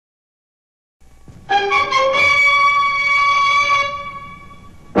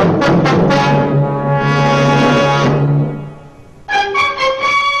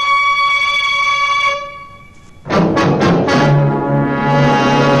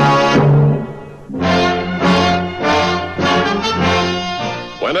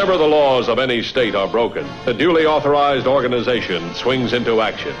Whenever the laws of any state are broken, a duly authorized organization swings into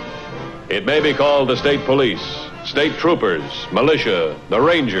action. It may be called the state police, state troopers, militia, the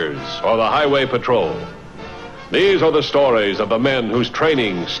rangers, or the highway patrol. These are the stories of the men whose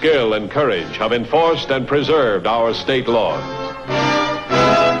training, skill, and courage have enforced and preserved our state laws.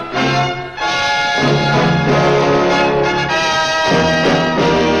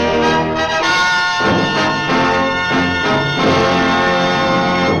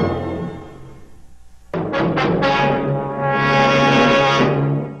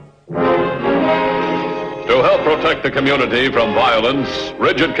 Protect the community from violence,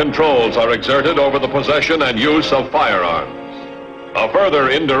 rigid controls are exerted over the possession and use of firearms. A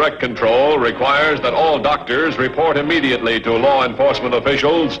further indirect control requires that all doctors report immediately to law enforcement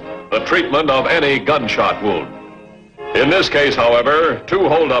officials the treatment of any gunshot wound. In this case, however, two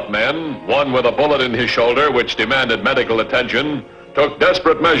hold-up men, one with a bullet in his shoulder which demanded medical attention, took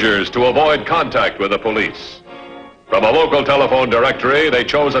desperate measures to avoid contact with the police. From a local telephone directory, they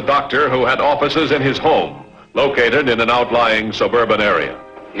chose a doctor who had offices in his home, located in an outlying suburban area.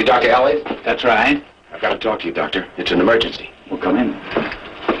 You Dr. Elliott? That's right. I've got to talk to you, Doctor. It's an emergency. Well, come in.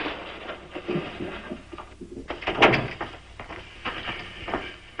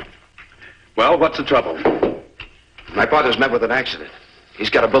 Well, what's the trouble? My father's met with an accident. He's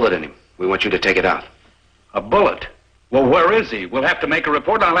got a bullet in him. We want you to take it out. A bullet? Well, where is he? We'll have to make a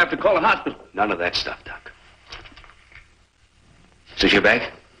report. I'll have to call a hospital. None of that stuff, Doc. Is this your bag?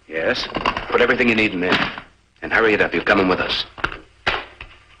 Yes. Put everything you need in there. And hurry it up. You're coming with us.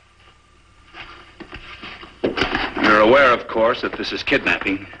 You're aware, of course, that this is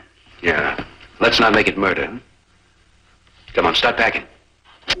kidnapping. Yeah. Let's not make it murder. Come on, start packing.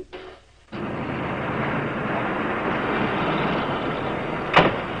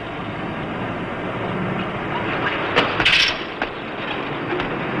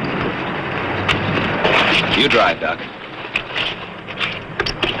 You drive, Doc.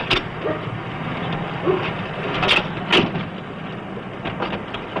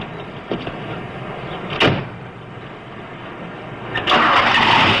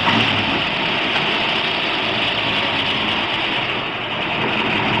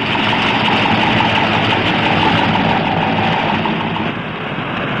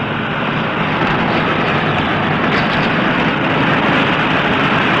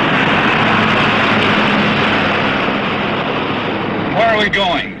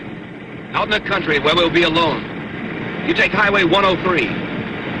 Going? Out in the country where we'll be alone. You take Highway 103.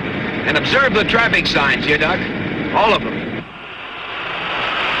 And observe the traffic signs here, Doc. All of them.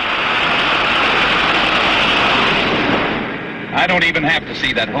 I don't even have to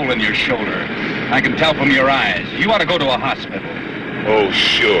see that hole in your shoulder. I can tell from your eyes. You ought to go to a hospital. Oh,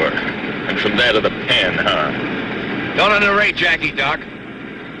 sure. And from there to the pen, huh? Don't underrate Jackie, Doc.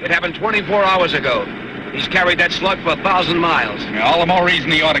 It happened 24 hours ago. He's carried that slug for 1,000 miles. Yeah, all the more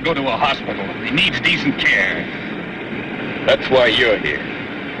reason he ought to go to a hospital. He needs decent care. That's why you're here.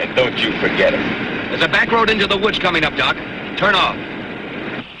 And don't you forget it. There's a back road into the woods coming up, Doc. Turn off.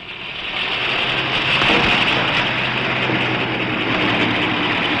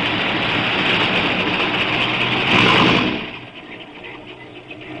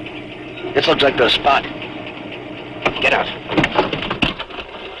 This looks like the spot. Get out.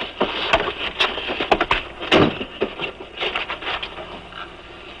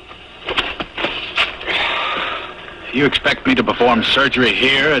 You expect me to perform surgery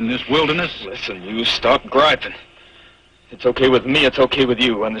here in this wilderness? Listen, you stop griping. It's okay with me, it's okay with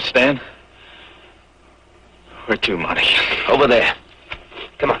you, understand? Where to, Monty? Over there.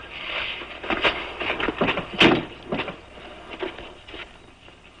 Come on.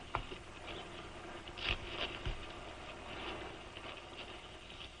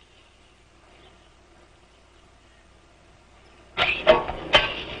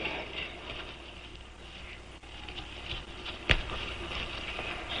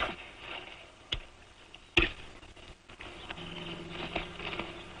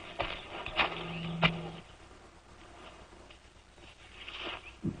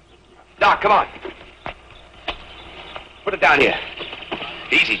 Doc, come on. Put it down here.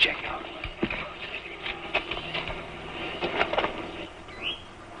 Easy, Jackie.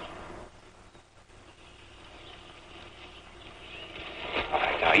 All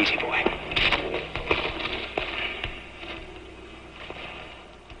right, now, easy, boy.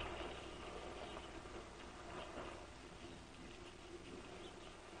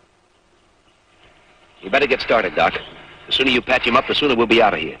 You better get started, Doc. The sooner you patch him up, the sooner we'll be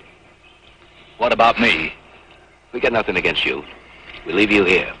out of here. What about me? We got nothing against you. We leave you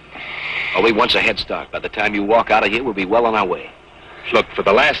here. All we want's a head start. By the time you walk out of here, we'll be well on our way. Look, for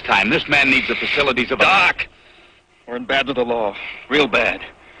the last time, this man needs the facilities of a... Doc! We're in bad with the law. Real bad.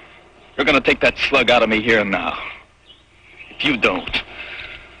 You're gonna take that slug out of me here and now. If you don't...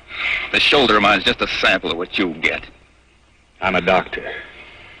 The shoulder of mine's just a sample of what you'll get. I'm a doctor.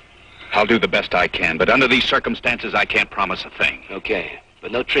 I'll do the best I can, but under these circumstances, I can't promise a thing. Okay,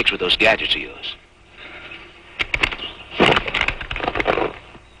 but no tricks with those gadgets of yours.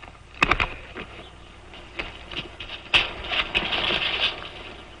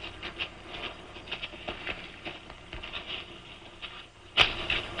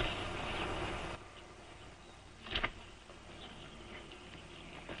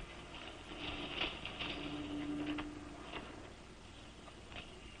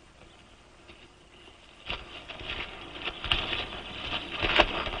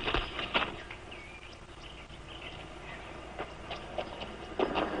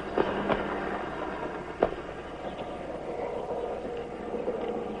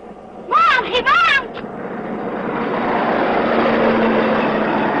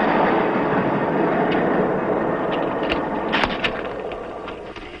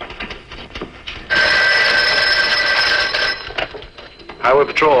 Highway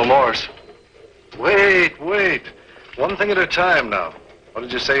Patrol, Morris. Wait. One thing at a time now. What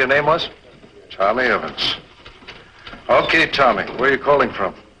did you say your name was? Tommy Evans. Okay, Tommy, where are you calling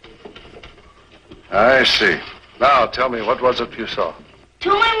from? I see. Now, tell me, what was it you saw?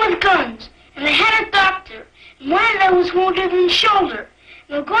 Two men with guns, and they had a doctor, and one of them was wounded in the shoulder.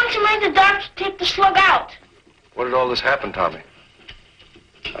 And they were going to make the doctor take the slug out. Where did all this happen, Tommy?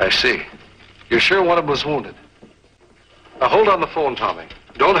 I see. You're sure one of them was wounded? Now, hold on the phone, Tommy.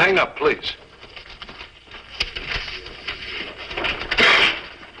 Don't hang up, please.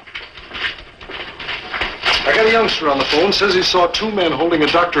 I got a youngster on the phone. Says he saw two men holding a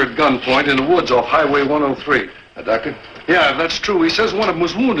doctor at gunpoint in the woods off Highway 103. A doctor? Yeah, if that's true. He says one of them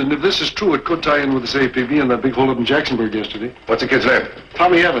was wounded, and if this is true, it could tie in with this APB and that big holdup in Jacksonburg yesterday. What's the kid's name?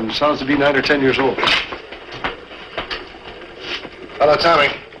 Tommy Evans. Sounds to be 9 or 10 years old. Hello, Tommy.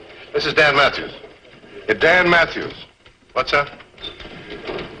 This is Dan Matthews. You're Dan Matthews. What's that?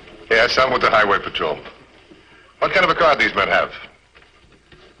 Yes, I'm with the Highway Patrol. What kind of a car do these men have?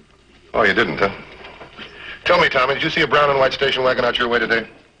 Oh, you didn't, huh? Tell me, Tommy, did you see a brown and white station wagon out your way today?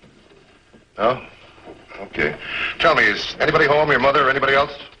 No? Okay. Tell me, is anybody home, your mother or anybody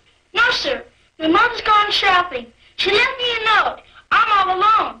else? No, sir. My mother's gone shopping. She left me a note. I'm all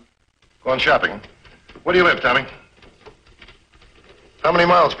alone. Going shopping? Where do you live, Tommy? How many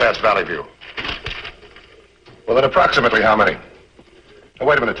miles past Valley View? Well, then approximately how many? Now,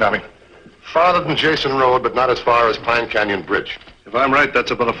 wait a minute, Tommy. Farther than Jason Road, but not as far as Pine Canyon Bridge. If I'm right,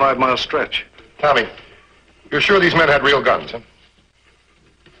 that's about a 5-mile stretch. Tommy, you're sure these men had real guns, huh?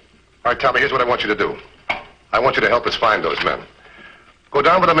 All right, Tommy, here's what I want you to do. I want you to help us find those men. Go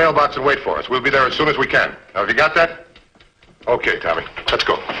down to the mailbox and wait for us. We'll be there as soon as we can. Now, have you got that? Okay, Tommy. Let's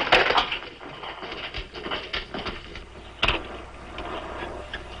go.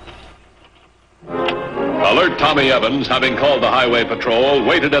 Alert Tommy Evans, having called the Highway Patrol,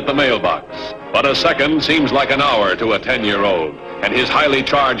 waited at the mailbox. But a second seems like an hour to a 10-year-old, and his highly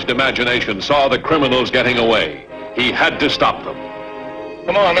charged imagination saw the criminals getting away. He had to stop them.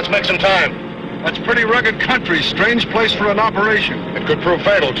 Come on, let's make some time. That's pretty rugged country. Strange place for an operation. It could prove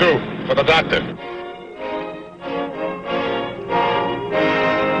fatal, too, for the doctor.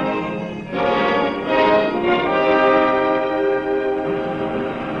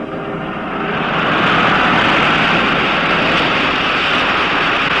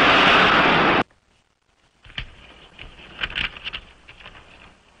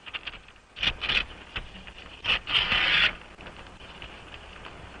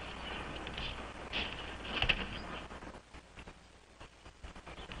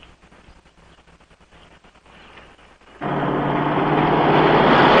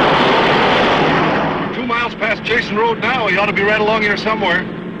 Jason Road now. He ought to be right along here somewhere.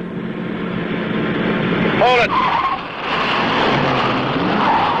 Hold it.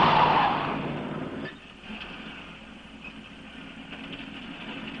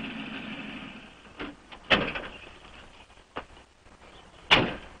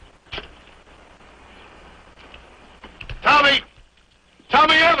 Tommy!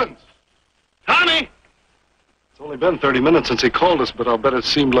 Tommy Evans! Tommy! It's only been 30 minutes since he called us, but I'll bet it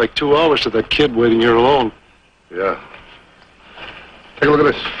seemed like 2 hours to that kid waiting here alone. Yeah. Take a look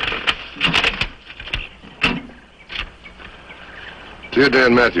at this. Dear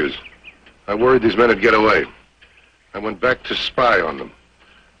Dan Matthews, I worried these men would get away. I went back to spy on them.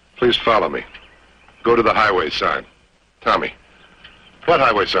 Please follow me. Go to the highway sign. Tommy. What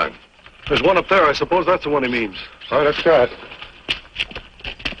highway sign? There's one up there. I suppose that's the one he means. All right, let's try it.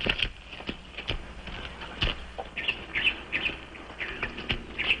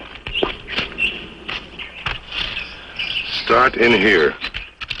 Start in here.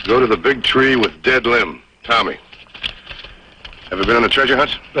 Go to the big tree with dead limb. Tommy. Ever been on a treasure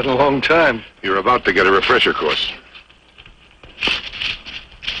hunt? Been a long time. You're about to get a refresher course.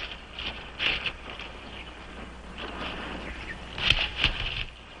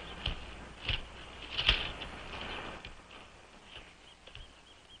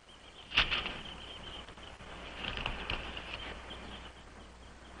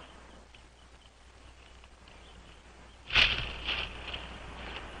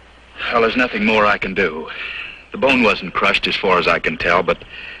 Well, there's nothing more I can do. The bone wasn't crushed as far as I can tell, but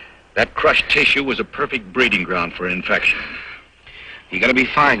that crushed tissue was a perfect breeding ground for infection. You're gonna be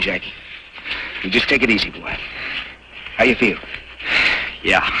fine, Jackie. You just take it easy, boy. How you feel?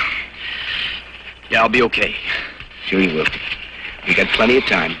 Yeah, I'll be okay. Sure you will. You got plenty of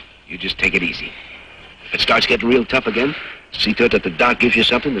time. You just take it easy. If it starts getting real tough again, see to it that the doc gives you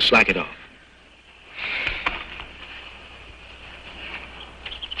something to slack it off.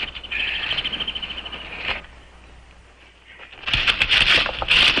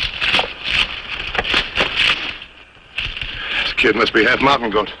 Kid must be half mountain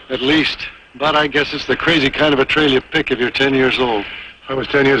goat. At least. But I guess it's the crazy kind of a trail you pick if you're 10 years old. If I was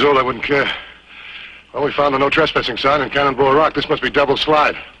 10 years old, I wouldn't care. Well, we found the no trespassing sign in Cannonball Rock. This must be double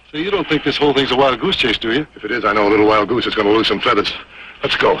slide. So you don't think this whole thing's a wild goose chase, do you? If it is, I know a little wild goose is going to lose some feathers.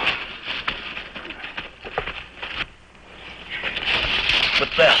 Let's go.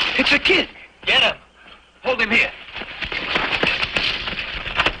 What's that? It's a kid. Get him. Hold him here.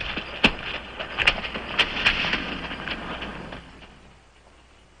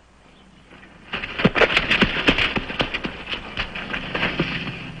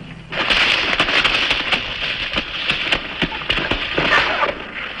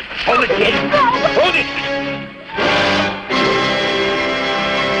 Hold it, kid. Hold it.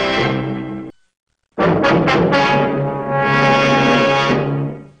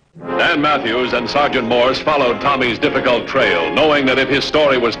 Dan Matthews and Sergeant Morse followed Tommy's difficult trail, knowing that if his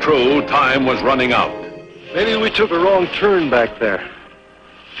story was true, time was running out. Maybe we took a wrong turn back there.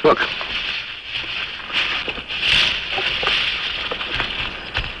 Look.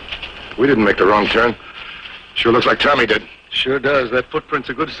 We didn't make the wrong turn. Sure looks like Tommy did. Sure does. That footprint's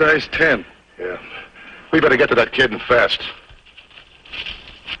a good size 10. Yeah. We better get to that kid and fast.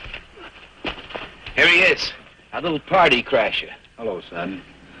 Here he is. Our little party crasher. Hello, son.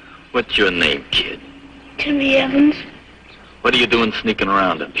 What's your name, kid? Timmy Evans. What are you doing sneaking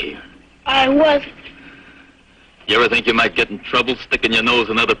around up here? I wasn't. You ever think you might get in trouble sticking your nose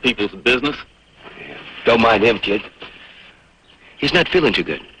in other people's business? Don't mind him, kid. He's not feeling too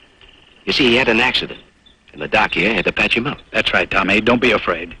good. You see, he had an accident. And the doc here had to patch him up. That's right, Tommy. Don't be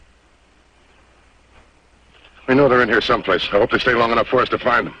afraid. We know they're in here someplace. I hope they stay long enough for us to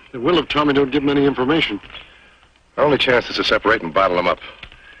find them. They will if Tommy don't give them any information. Our only chance is to separate and bottle them up.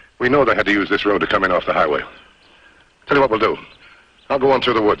 We know they had to use this road to come in off the highway. Tell you what we'll do. I'll go on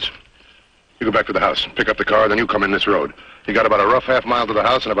through the woods. You go back to the house, pick up the car, then you come in this road. You got about a rough half mile to the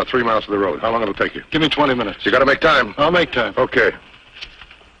house and about 3 miles to the road. How long it'll take you? Give me 20 minutes. You got to make time. I'll make time. Okay.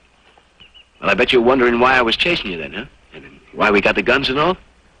 Well, I bet you're wondering why I was chasing you then, huh? And why we got the guns and all?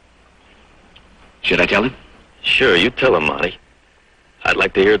 Should I tell him? Sure, you tell him, Monty. I'd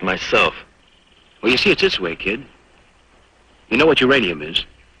like to hear it myself. Well, you see, it's this way, kid. You know what uranium is?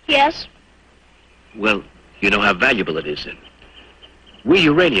 Yes. Well, you know how valuable it is, then. We're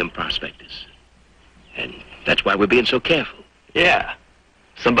uranium prospectors. And that's why we're being so careful. Yeah.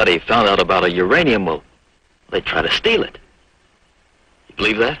 Somebody found out about a uranium, well, they try to steal it. You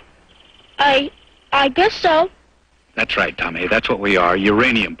believe that? I guess so. That's right, Tommy. That's what we are,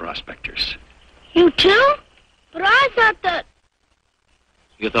 uranium prospectors. You too? But I thought that...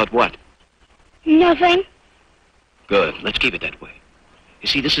 You thought what? Nothing. Good. Let's keep it that way. You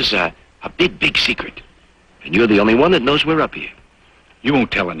see, this is a big, big secret. And you're the only one that knows we're up here. You won't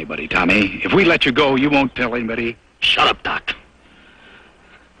tell anybody, Tommy. If we let you go, you won't tell anybody. Shut up, Doc.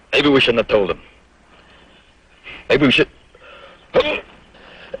 Maybe we shouldn't have told him. Maybe we should...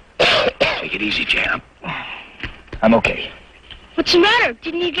 Take it easy, champ. I'm okay. What's the matter?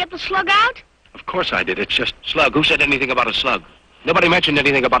 Didn't you get the slug out? Of course I did. It's just... Slug. Who said anything about a slug? Nobody mentioned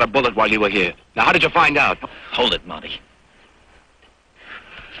anything about a bullet while you were here. Now, how did you find out? Hold it, Monty.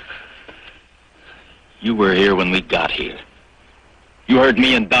 You were here when we got here. You heard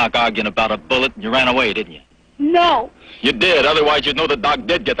me and Doc arguing about a bullet, and you ran away, didn't you? No. You did. Otherwise, you'd know that Doc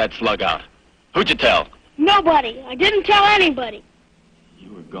did get that slug out. Who'd you tell? Nobody. I didn't tell anybody.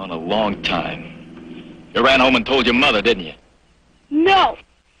 You were gone a long time. You ran home and told your mother, didn't you? No.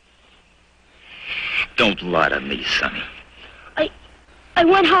 Don't lie to me, Sonny. I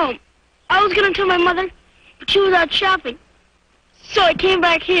went home. I was going to tell my mother, but she was out shopping. So I came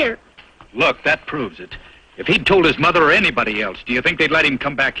back here. Look, that proves it. If he'd told his mother or anybody else, do you think they'd let him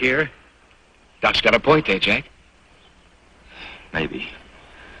come back here? Doc's got a point there, Jack. Maybe.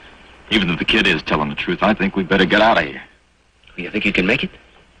 Even if the kid is telling the truth, I think we'd better get out of here. You think you can make it?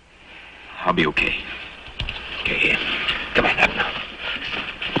 I'll be okay. Okay, here. Come on, up now.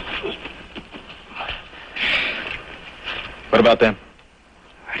 What about them?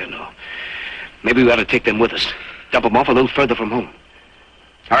 I don't know. Maybe we ought to take them with us. Dump them off a little further from home.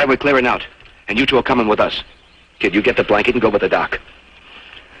 All right, we're clearing out. And you two are coming with us. Kid, you get the blanket and go with the doc.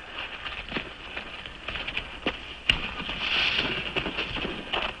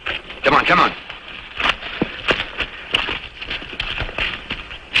 Come on, come on.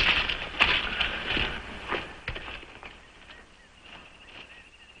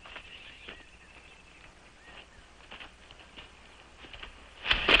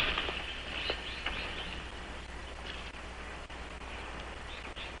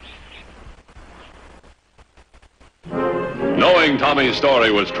 Knowing Tommy's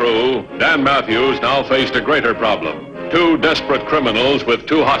story was true, Dan Matthews now faced a greater problem. 2 desperate criminals with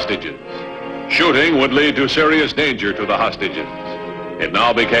 2 hostages. Shooting would lead to serious danger to the hostages. It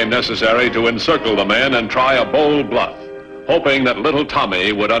now became necessary to encircle the men and try a bold bluff, hoping that little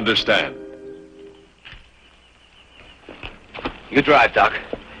Tommy would understand. You drive, Doc.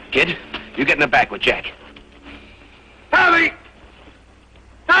 Kid, you get in the back with Jack. Tommy!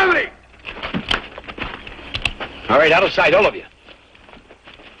 Tommy! All right, out of sight, all of you.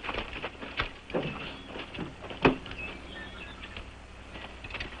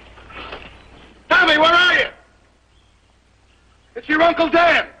 Tommy, where are you? It's your Uncle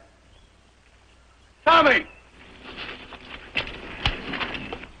Dan. Tommy!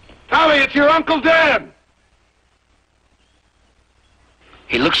 Tommy, it's your Uncle Dan.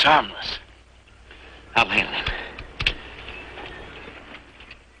 He looks harmless. I'll handle him.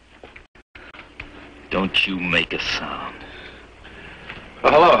 Don't you make a sound. Oh,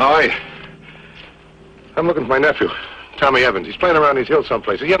 hello, how are you? I'm looking for my nephew, Tommy Evans. He's playing around these hills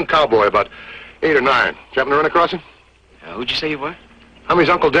someplace. He's a young cowboy, about 8 or 9. Did you happen to run across him? Who'd you say you were? I'm his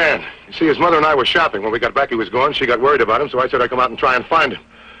Uncle Dan. You see, his mother and I were shopping. When we got back, he was gone. She got worried about him, so I said I'd come out and try and find him.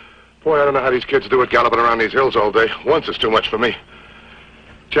 Boy, I don't know how these kids do it, galloping around these hills all day. Once is too much for me.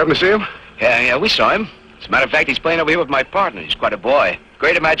 Did you happen to see him? Yeah, we saw him. As a matter of fact, he's playing over here with my partner. He's quite a boy.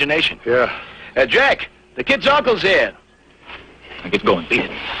 Great imagination. Yeah. Jack, the kid's uncle's here. Now get going. Beat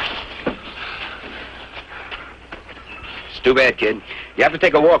it. It's too bad, kid. You have to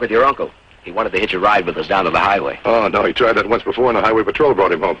take a walk with your uncle. He wanted to hitch a ride with us down to the highway. Oh, no, he tried that once before, and the highway patrol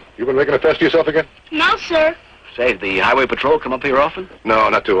brought him home. You been making a test of yourself again? No, sir. Say, the highway patrol come up here often? No,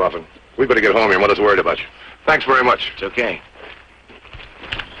 not too often. We better get home. Your mother's worried about you. Thanks very much. It's okay.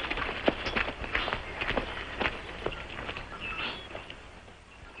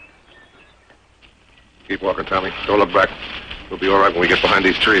 Keep walking, Tommy. Don't look back. We'll be all right when we get behind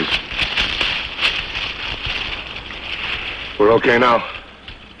these trees. We're okay now.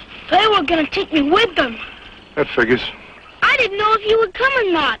 They were gonna take me with them. That figures. I didn't know if you would come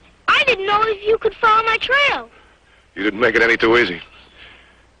or not. I didn't know if you could follow my trail. You didn't make it any too easy.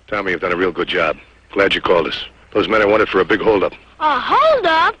 Tommy, you've done a real good job. Glad you called us. Those men are wanted for a big holdup. A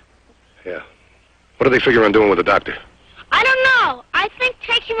holdup? Yeah. What do they figure on doing with the doctor? I don't know. I think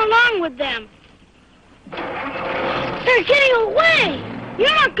take him along with them. They're getting away.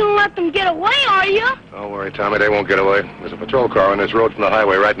 You're not gonna let them get away, are you? Don't worry, Tommy. They won't get away. There's a patrol car on this road from the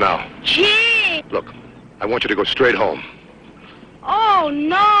highway right now. Gee. Look, I want you to go straight home. Oh,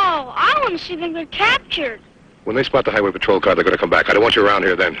 no. I want to see them get captured. When they spot the highway patrol car, they're going to come back. I don't want you around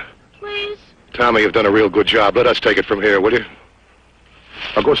here then. Please? Tommy, you've done a real good job. Let us take it from here, will you?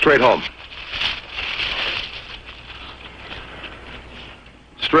 Now go straight home.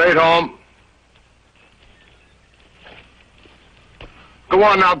 Straight home. Go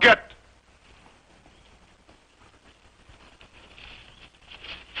on now, get.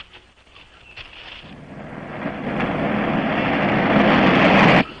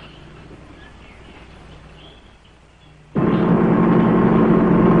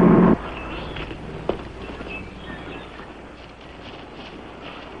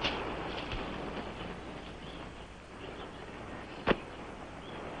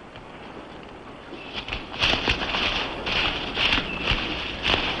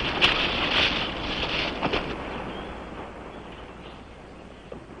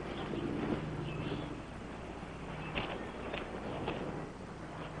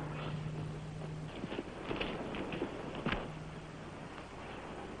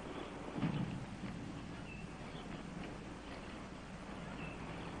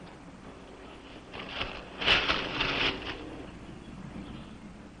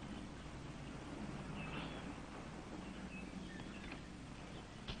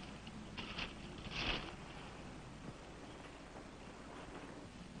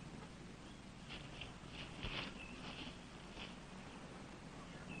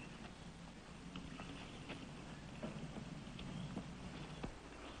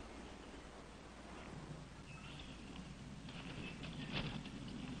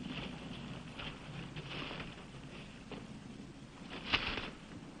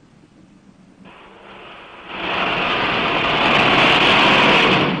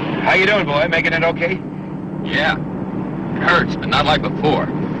 you doing, boy? Making it okay? Yeah. It hurts, but not like before.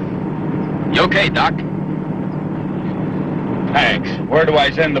 You okay, Doc? Thanks. Where do I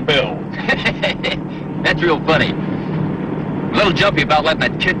send the bill? That's real funny. A little jumpy about letting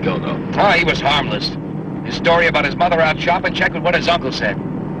that kid go, though. Oh, he was harmless. His story about his mother out shopping checked with what his uncle said.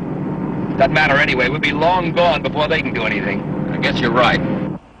 Doesn't matter anyway. We'll be long gone before they can do anything. I guess you're right.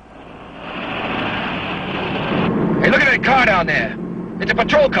 Hey, look at that car down there. It's a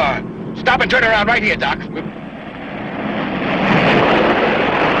patrol car. Stop and turn around right here, Doc.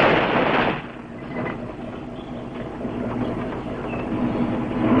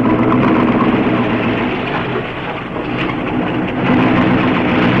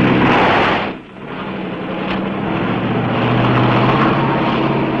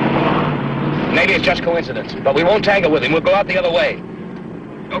 Maybe it's just coincidence, but we won't tangle with him. We'll go out the other way.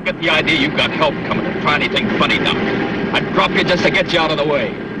 Don't get the idea you've got help coming to try anything funny, Doc. I'd drop you just to get you out of the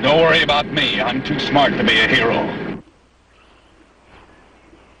way. Don't worry about me. I'm too smart to be a hero.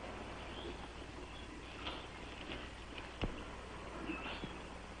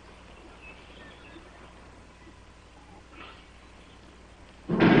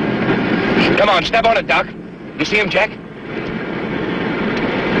 Come on, step on it, Doc. You see him, Jack?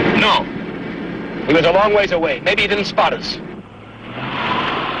 No. He was a long ways away. Maybe he didn't spot us.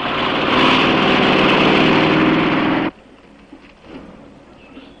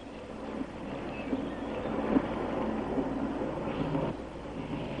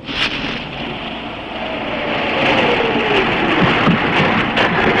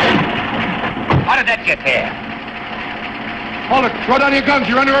 How did that get there? Hold it. Throw down your guns.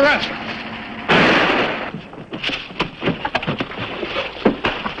 You're under arrest.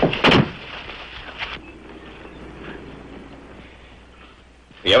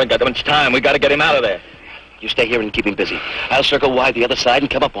 We haven't got much time. We got to get him out of there. You stay here and keep him busy. I'll circle wide the other side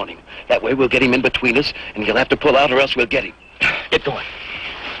and come up on him. That way we'll get him in between us, and he'll have to pull out or else we'll get him. Get going.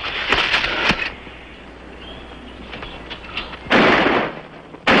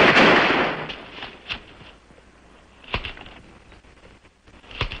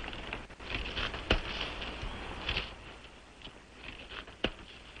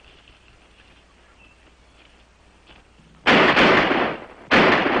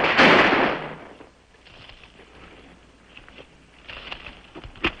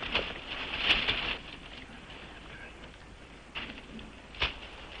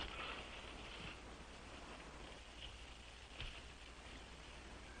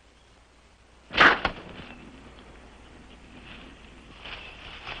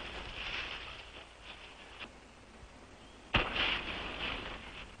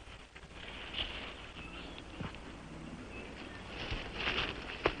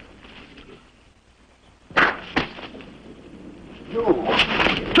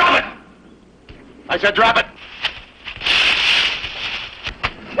 Drop it! I said drop it.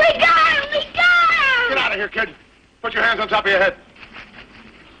 We got him! We got him! Get out of here, kid. Put your hands on top of your head.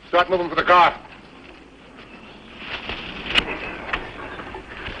 Start moving for the car.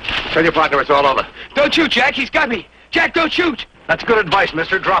 Tell your partner it's all over. Don't shoot, Jack. He's got me. Jack, don't shoot. That's good advice,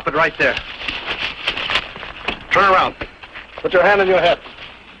 mister. Drop it right there. Turn around. Put your hand on your head.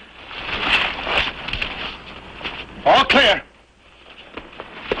 All clear.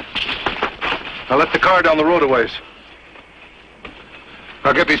 Now let the car down the road a ways.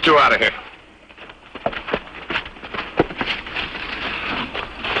 I'll get these two out of here.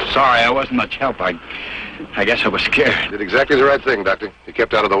 Sorry, I wasn't much help. I guess I was scared. Did exactly the right thing, Doctor. You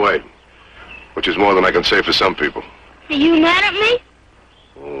kept out of the way. Which is more than I can say for some people. Are you mad at me?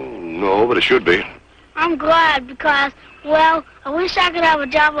 Oh, no, but it should be. I'm glad because, well, I wish I could have a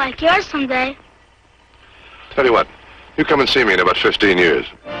job like yours someday. Tell you what, you come and see me in about 15 years.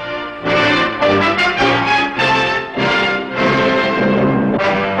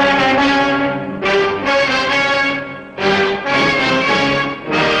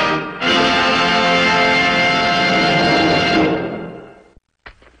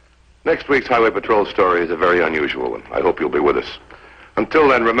 Next week's Highway Patrol story is a very unusual one. I hope you'll be with us. Until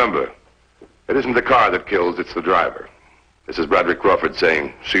then, remember, it isn't the car that kills, it's the driver. This is Bradley Crawford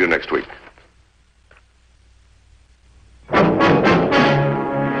saying, see you next week.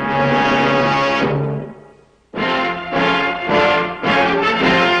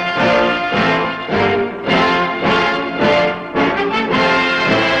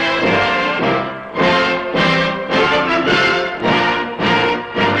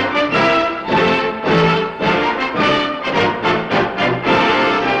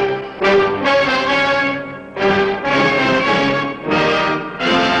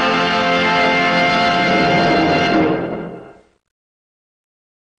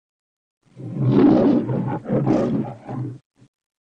 Thank you.